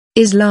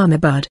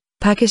Islamabad,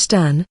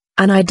 Pakistan.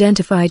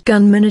 Unidentified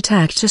gunmen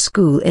attacked a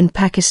school in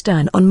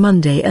Pakistan on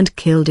Monday and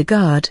killed a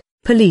guard,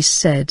 police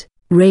said,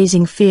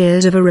 raising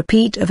fears of a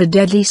repeat of a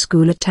deadly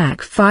school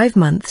attack 5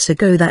 months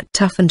ago that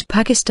toughened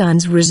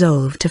Pakistan's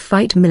resolve to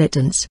fight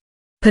militants.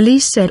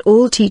 Police said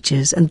all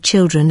teachers and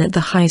children at the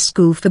high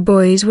school for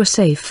boys were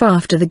safe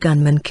after the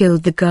gunman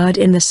killed the guard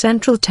in the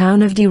central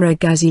town of Dera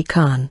Ghazi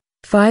Khan,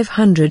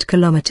 500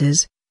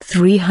 kilometers,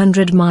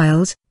 300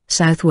 miles,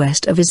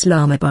 southwest of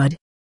Islamabad.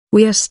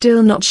 We are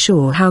still not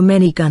sure how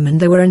many gunmen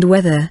there were and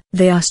whether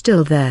they are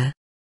still there.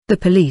 The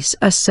police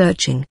are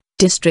searching,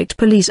 District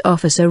Police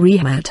Officer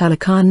Rehmat Ullah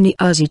Khan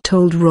Niazi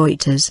told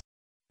Reuters.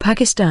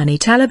 Pakistani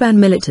Taliban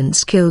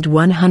militants killed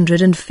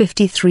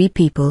 153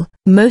 people,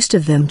 most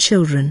of them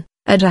children,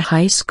 at a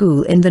high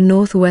school in the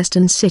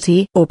northwestern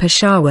city or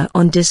Peshawar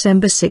on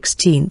December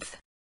 16.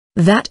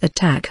 That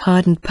attack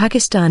hardened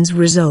Pakistan's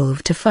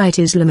resolve to fight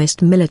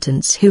Islamist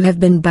militants who have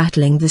been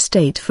battling the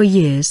state for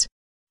years.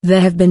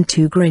 There have been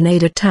 2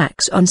 grenade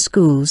attacks on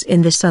schools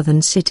in the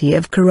southern city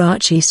of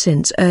Karachi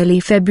since early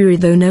February,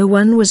 though no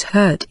one was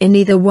hurt in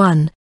either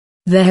one.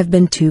 There have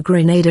been 2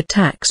 grenade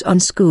attacks on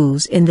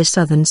schools in the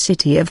southern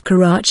city of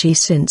Karachi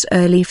since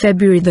early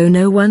February, though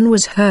no one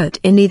was hurt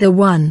in either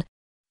one.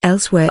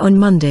 Elsewhere on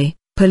Monday,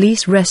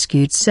 police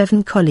rescued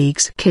 7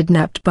 colleagues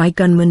kidnapped by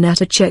gunmen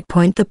at a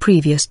checkpoint the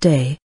previous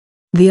day.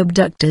 The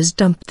abductors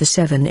dumped the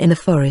 7 in a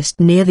forest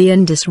near the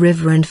Indus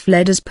River and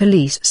fled as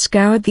police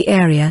scoured the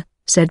area,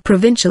 said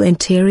Provincial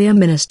Interior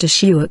Minister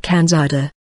Sheuq Khanzada.